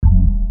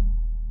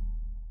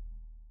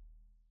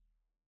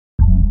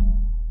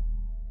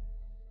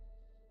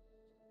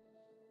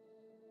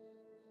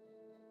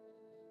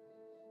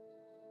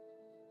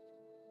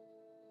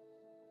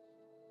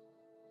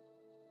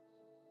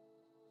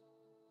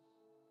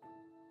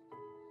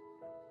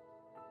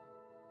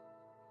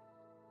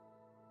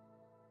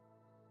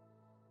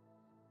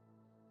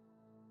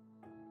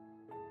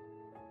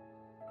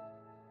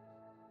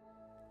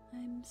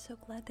I'm so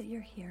glad that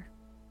you're here.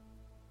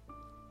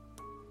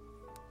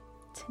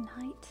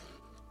 Tonight,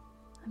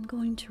 I'm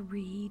going to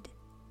read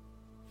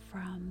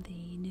from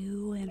the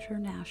New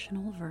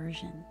International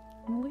Version,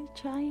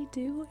 which I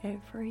do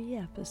every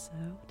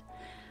episode,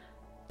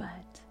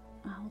 but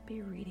I'll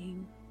be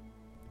reading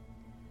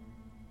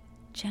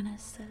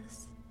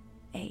Genesis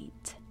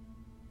 8.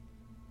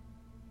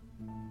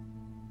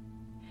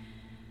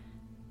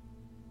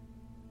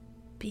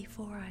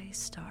 Before I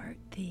start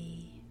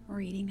the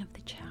reading of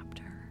the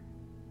chapter,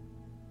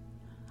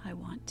 I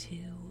want to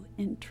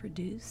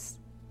introduce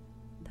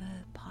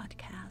the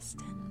podcast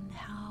and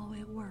how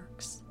it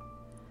works.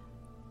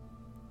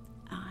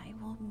 I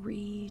will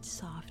read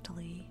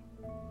softly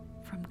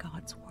from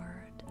God's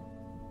Word,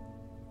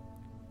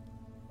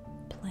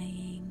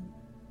 playing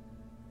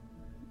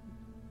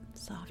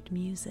soft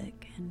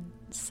music and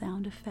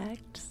sound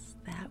effects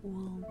that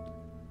will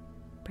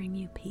bring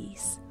you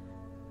peace.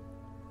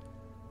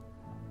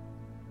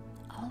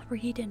 I'll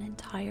read an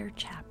entire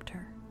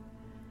chapter,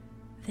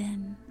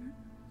 then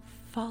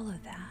follow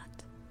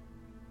that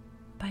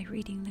by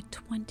reading the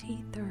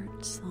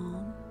 23rd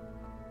Psalm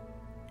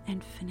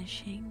and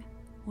finishing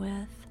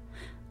with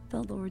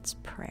the Lord's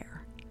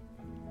Prayer.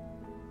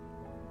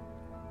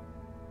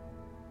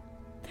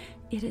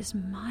 It is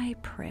my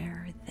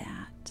prayer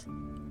that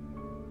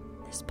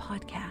this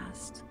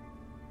podcast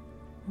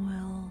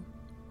will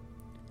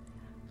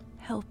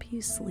help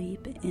you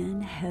sleep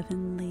in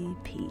heavenly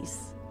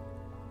peace.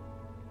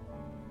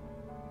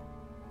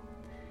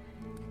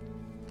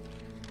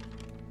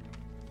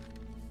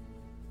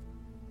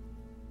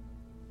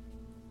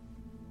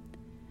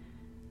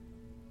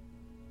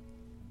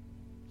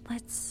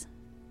 Let's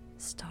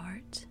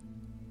start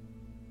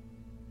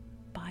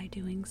by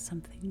doing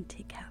something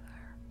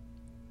together.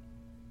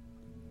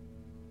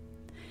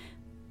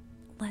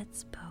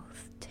 Let's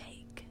both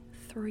take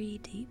 3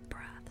 deep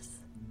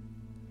breaths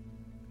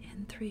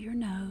in through your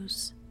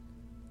nose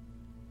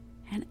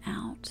and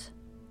out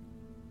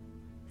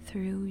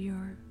through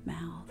your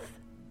mouth.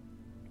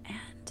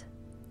 And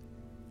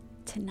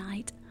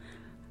tonight,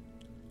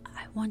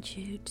 I want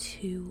you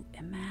to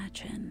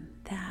imagine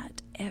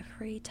that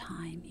every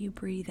time you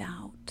breathe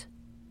out,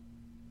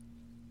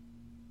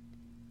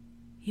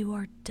 you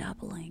are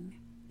doubling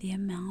the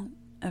amount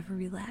of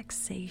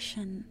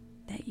relaxation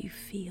that you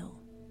feel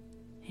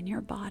in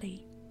your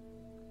body.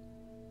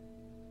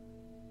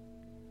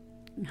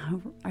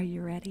 Are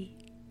you ready?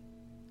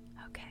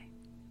 Okay.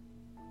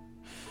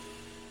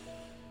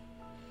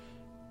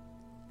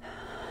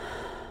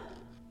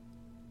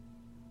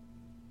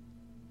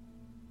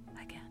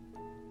 Again.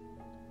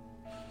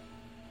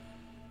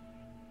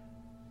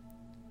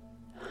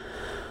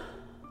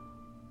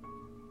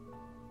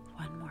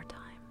 One more time.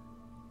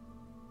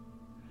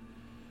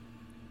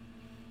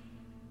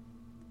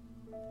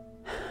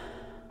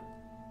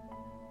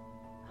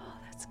 Oh,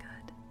 that's good.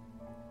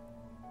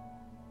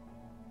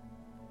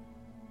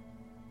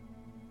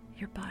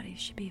 Your body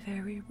should be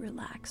very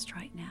relaxed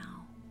right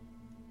now.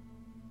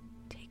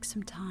 Take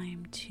some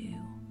time to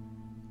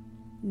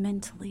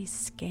mentally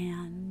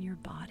scan your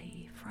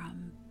body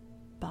from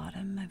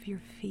bottom of your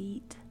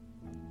feet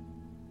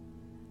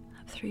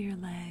up through your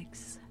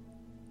legs,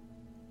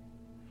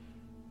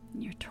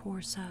 your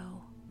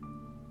torso,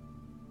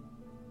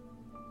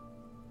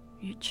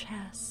 your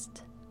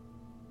chest.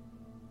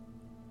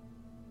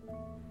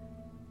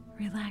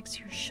 Relax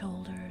your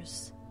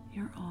shoulders,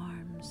 your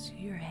arms,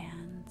 your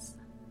hands.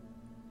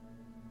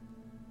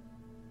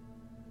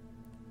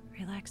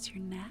 Relax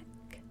your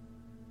neck.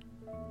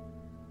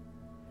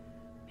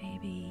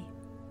 Maybe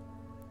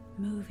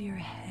move your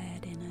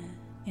head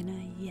in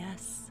a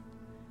yes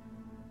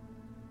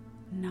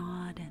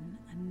nod and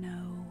a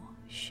no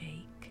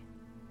shake.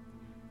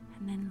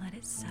 And then let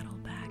it settle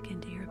back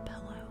into your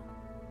pillow.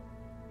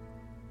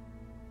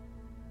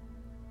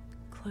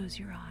 Close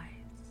your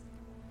eyes.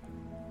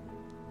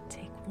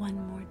 Take one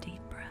more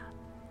deep breath.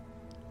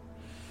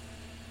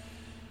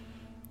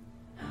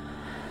 And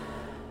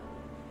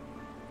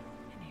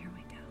here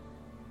we go.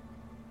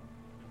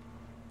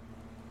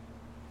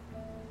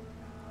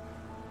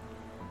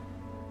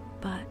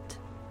 But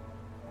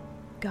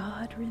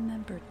God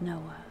remembered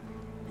Noah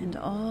and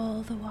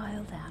all the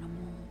wild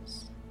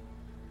animals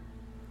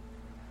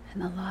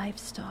and the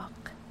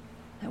livestock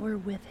that were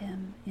with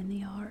him in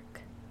the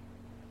ark.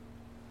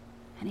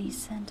 And he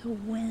sent a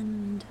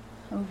wind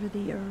over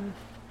the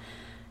earth,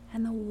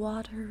 and the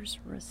waters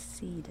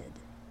receded.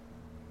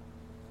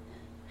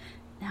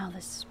 Now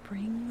the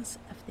springs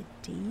of the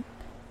deep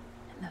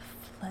and the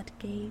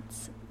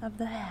floodgates of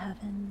the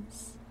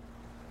heavens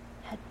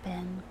had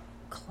been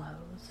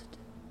closed,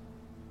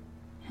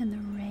 and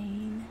the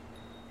rain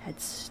had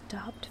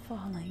stopped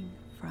falling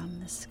from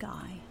the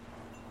sky.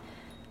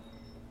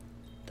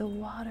 The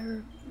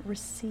water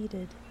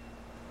receded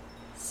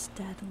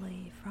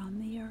steadily from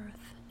the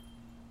earth.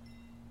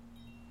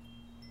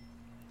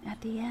 At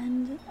the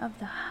end of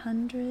the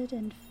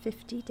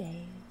 150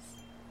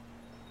 days,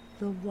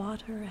 the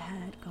water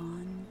had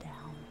gone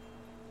down.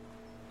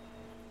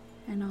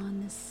 And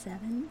on the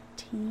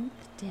 17th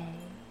day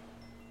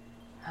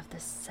of the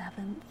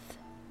 7th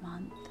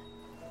month,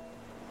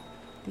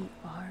 the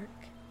ark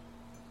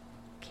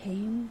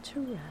came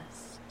to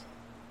rest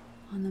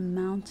on the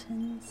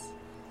mountains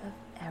of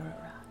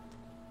Ararat.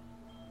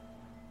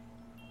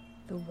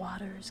 The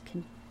waters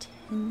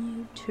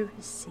continued to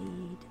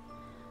recede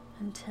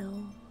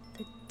until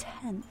the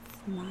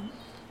 10th month.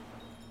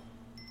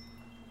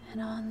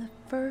 And on the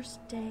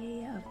first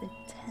day of the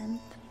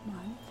 10th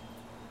month,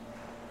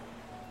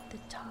 the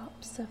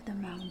tops of the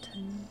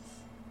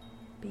mountains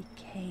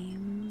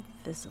became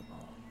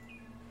visible.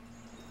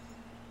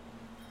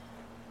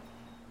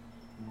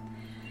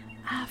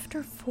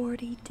 After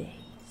 40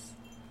 days,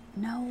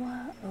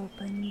 Noah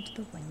opened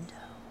the window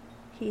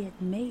he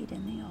had made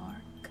in the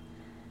ark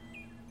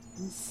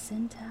and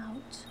sent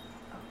out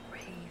a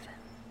raven.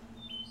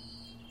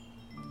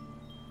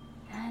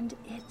 And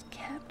it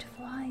kept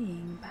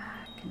flying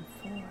back and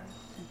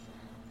forth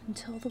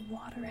until the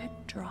water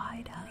had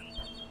dried up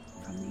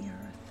from the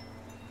earth.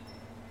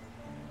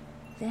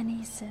 Then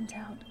he sent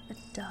out a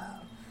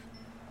dove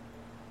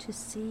to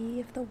see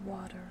if the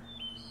water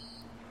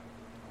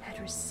had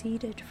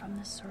receded from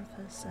the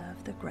surface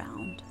of the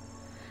ground.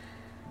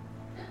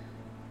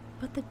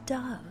 But the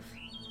dove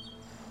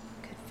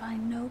could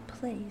find no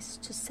place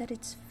to set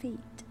its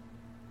feet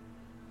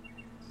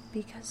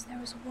because there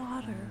was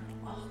water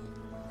all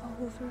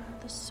over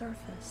the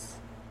surface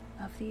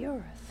of the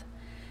earth.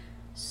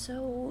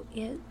 So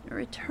it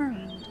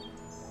returned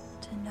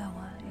to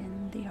Noah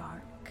in the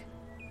ark.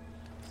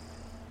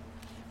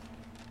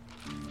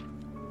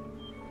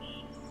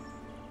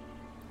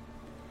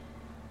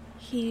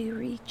 He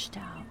reached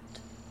out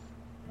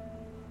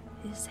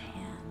his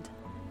hand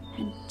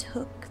and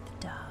took the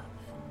dove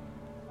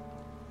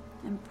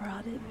and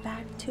brought it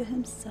back to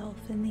himself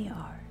in the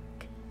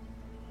ark.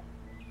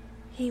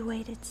 He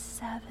waited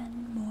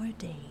 7 more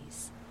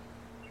days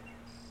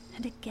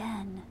and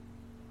again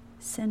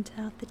sent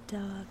out the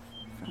dove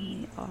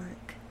from the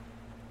ark.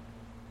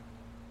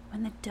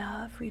 When the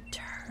dove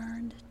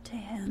returned to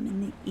him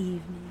in the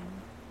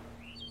evening,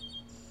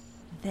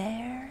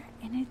 there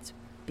in its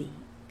beak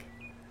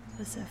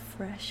was a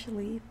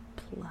freshly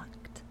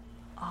plucked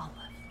olive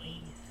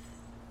leaf.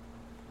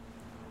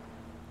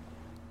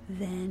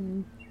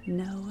 Then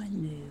Noah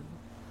knew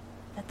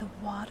that the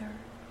water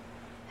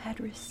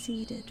had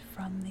receded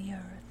from the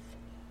earth.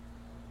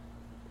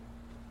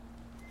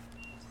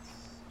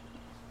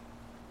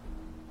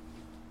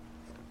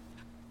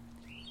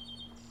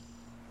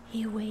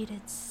 He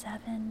waited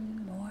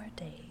 7 more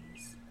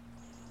days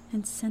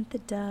and sent the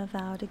dove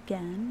out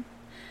again,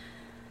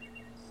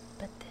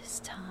 but this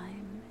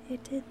time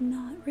it did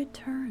not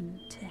return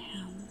to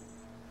him.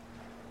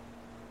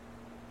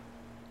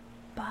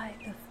 By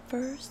the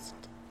first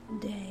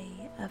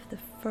day of the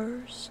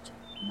first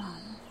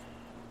month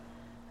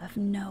of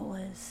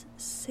Noah's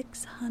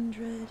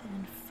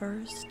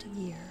 601st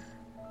year,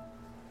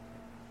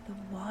 the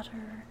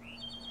water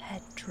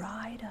had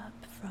dried up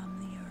from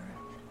the earth.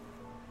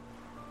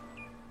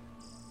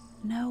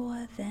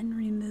 Noah then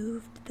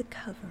removed the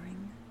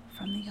covering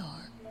from the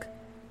ark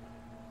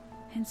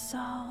and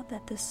saw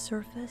that the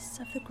surface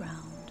of the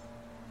ground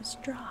was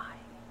dry.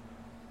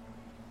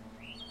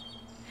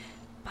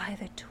 By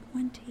the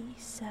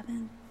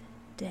 27th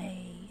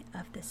day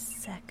of the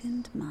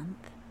 2nd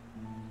month,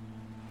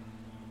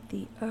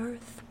 the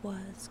earth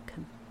was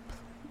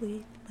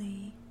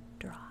completely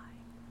dry.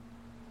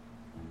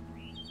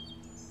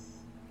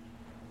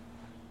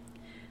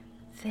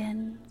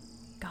 Then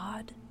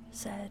God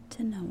said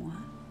to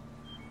Noah,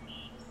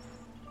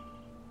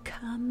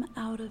 "Come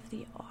out of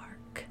the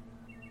ark,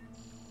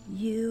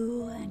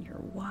 you and your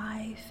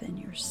wife and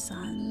your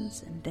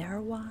sons and their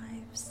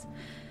wives.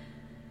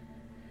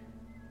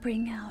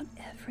 Bring out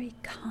every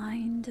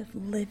kind of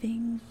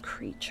living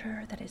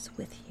creature that is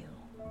with you,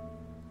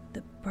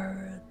 the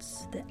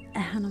birds, the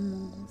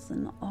animals,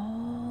 and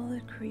all the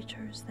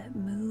creatures that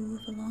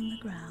move along the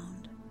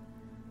ground,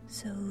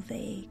 so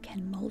they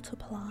can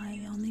multiply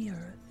on the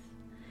earth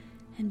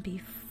and be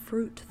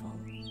fruitful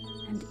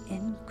and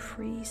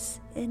increase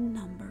in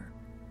number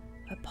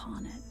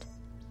upon it."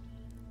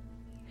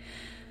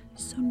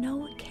 So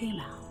Noah came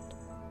out,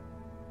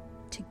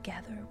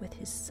 together with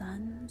his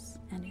sons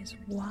and his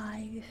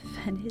wife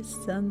and his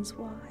sons'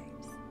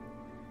 wives,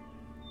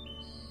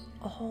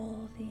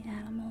 all the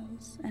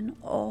animals and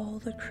all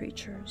the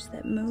creatures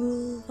that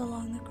move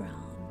along the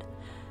ground,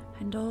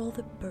 and all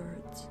the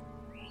birds,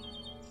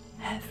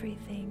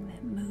 everything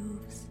that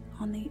moves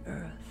on the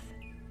earth,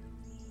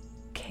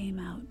 came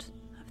out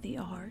of the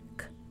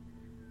ark,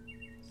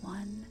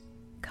 one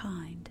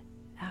kind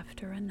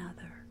after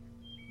another.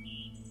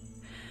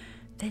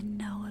 Then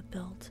Noah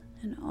built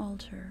an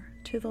altar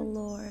to the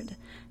Lord,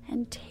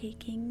 and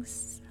taking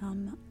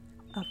some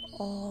of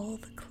all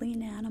the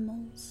clean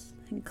animals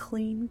and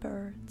clean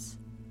birds,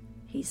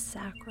 he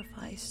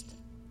sacrificed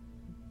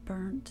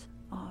burnt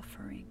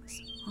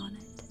offerings on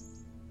it.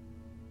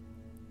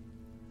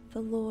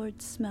 The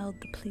Lord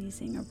smelled the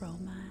pleasing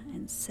aroma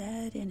and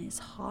said in his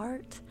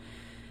heart,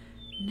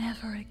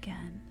 "Never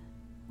again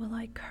will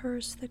I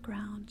curse the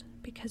ground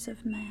because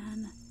of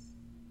man,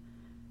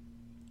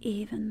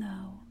 even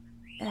though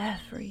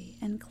every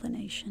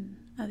inclination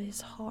of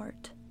his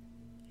heart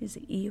is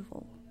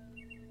evil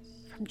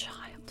from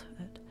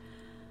childhood.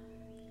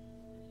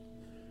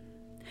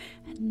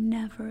 And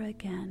never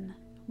again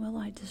will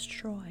I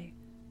destroy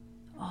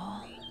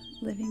all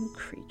living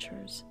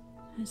creatures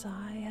as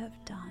I have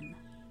done.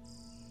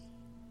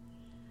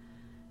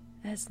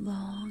 As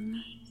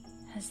long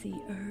as the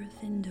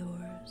earth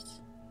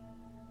endures,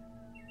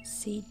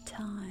 seed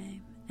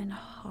time and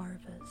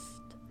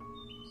harvest,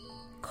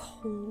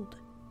 cold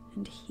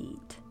and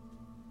heat,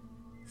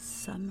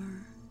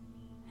 summer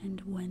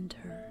and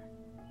winter,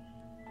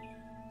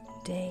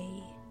 day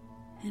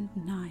and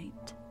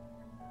night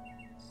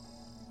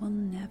will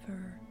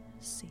never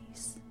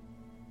cease.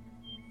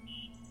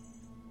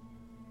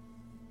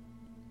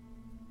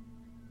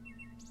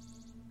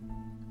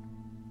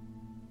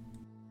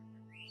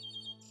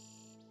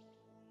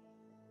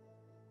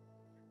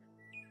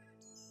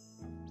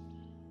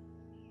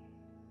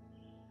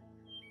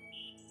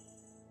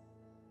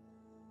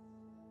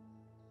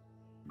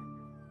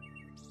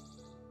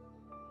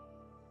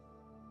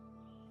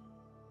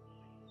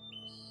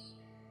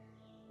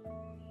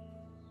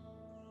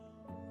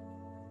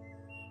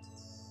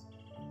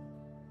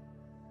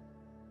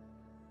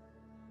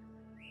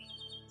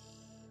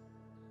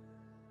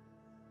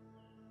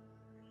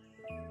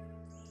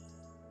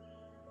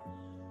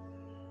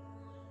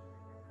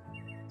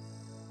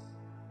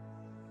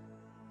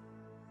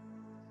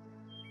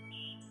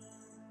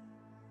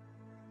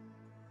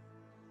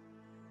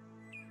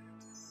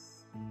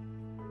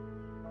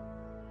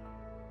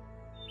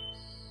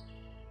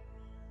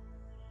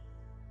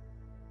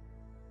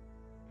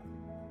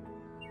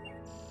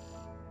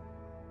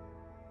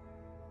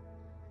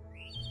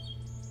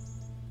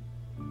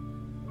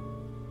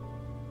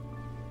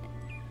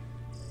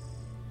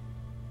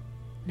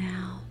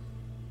 Now,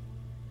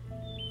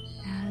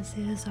 as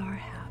is our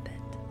habit,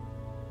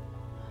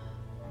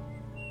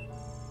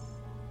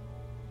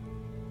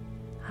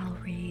 I'll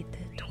read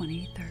the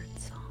 23rd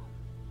Psalm,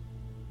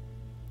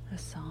 the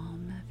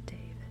Psalm of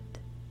David.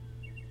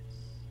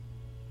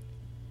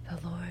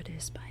 The Lord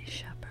is my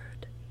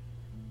shepherd,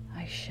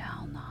 I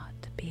shall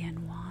not be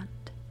in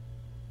want.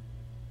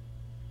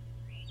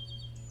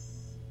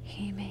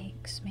 He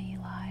makes me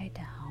lie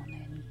down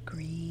in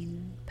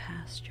green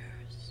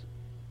pastures.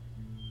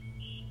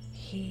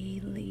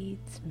 He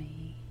leads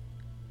me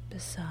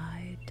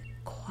beside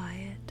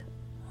quiet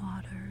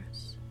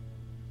waters.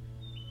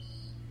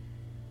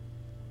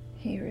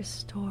 He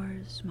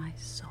restores my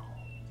soul.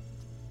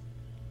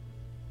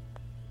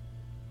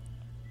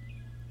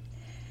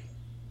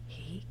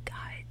 He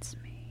guides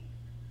me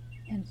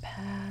in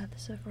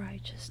paths of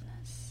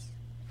righteousness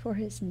for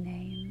his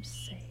name's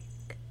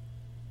sake.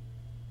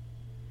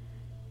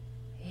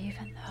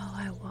 Even though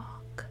I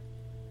walk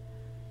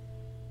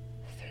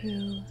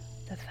through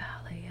the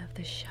valley of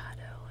the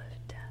shadow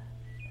of death,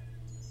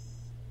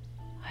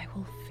 I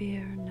will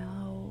fear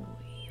no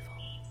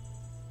evil,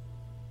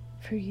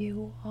 for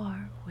you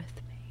are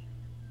with me.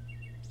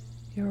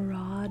 Your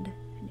rod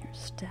and your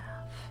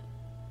staff,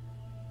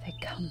 they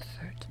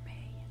comfort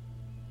me.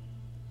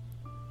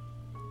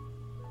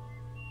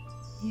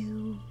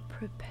 You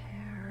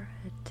prepare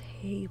a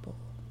table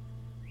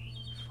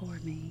for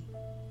me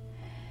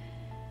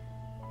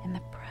in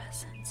the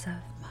presence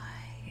of my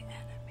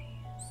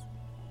enemies.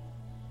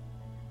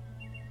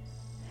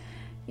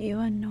 You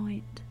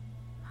anoint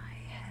my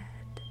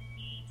head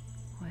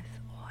with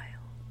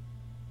oil.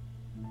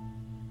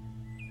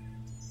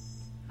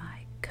 My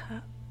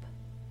cup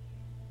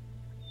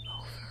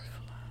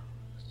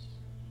overflows.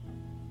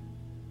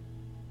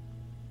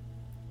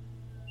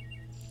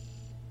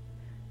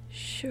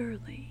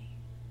 Surely,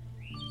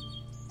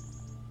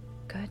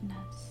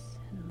 goodness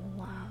and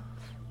love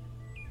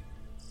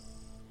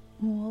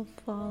will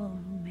follow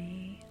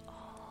me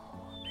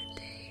all the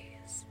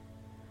days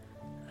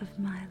of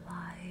my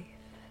life,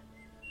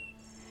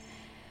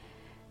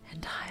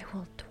 and I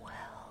will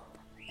dwell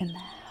in the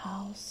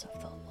house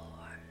of the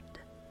Lord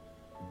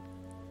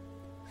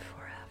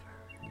forever.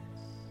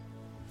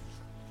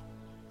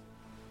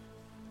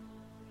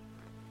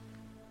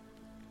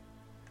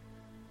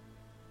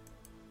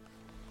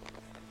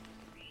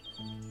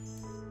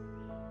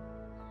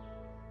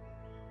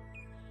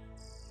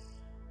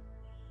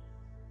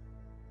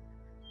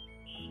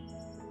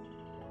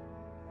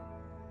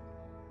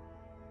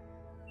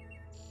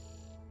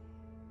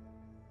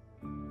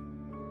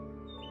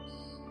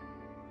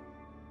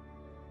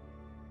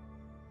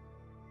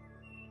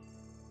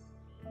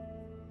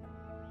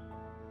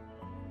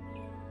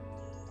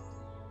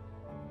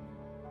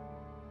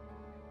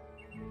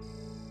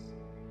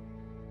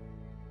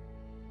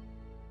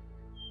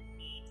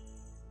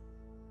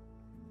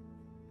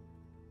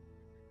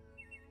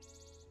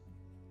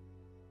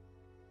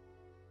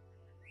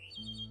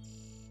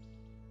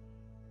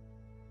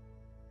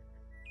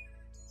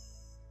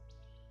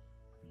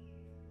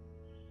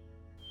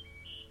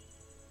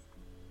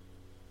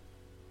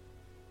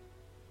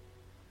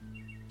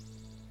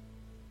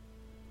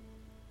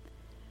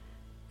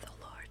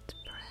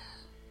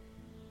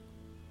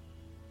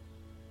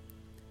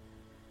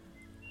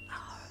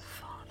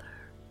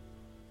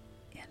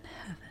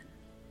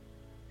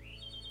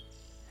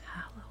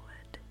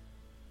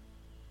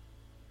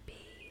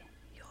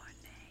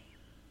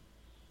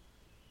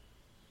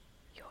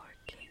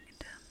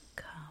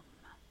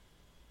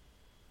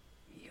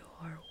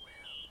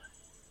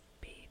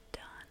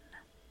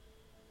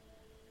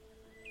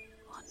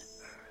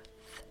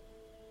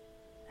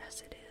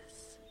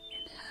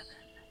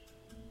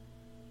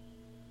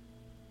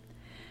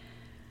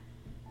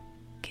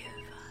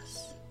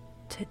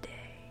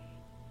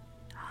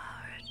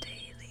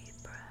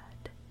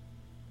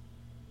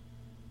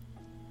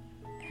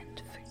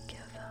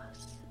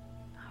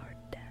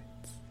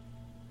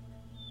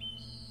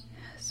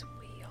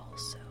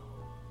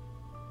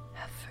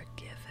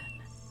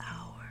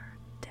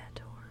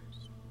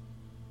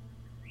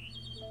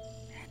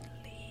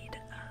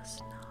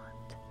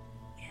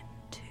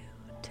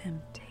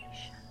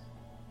 temptation,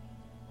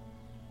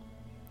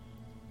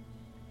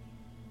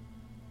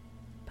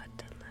 but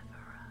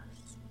deliver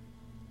us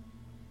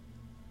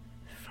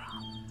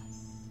from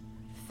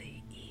the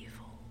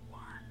evil one.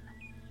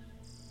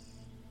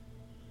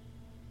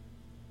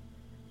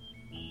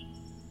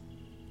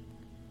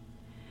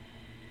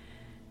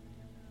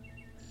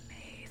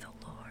 May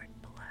the Lord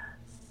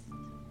bless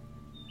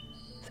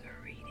the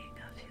reading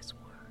of His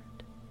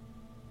word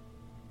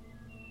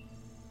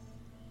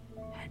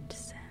and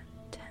send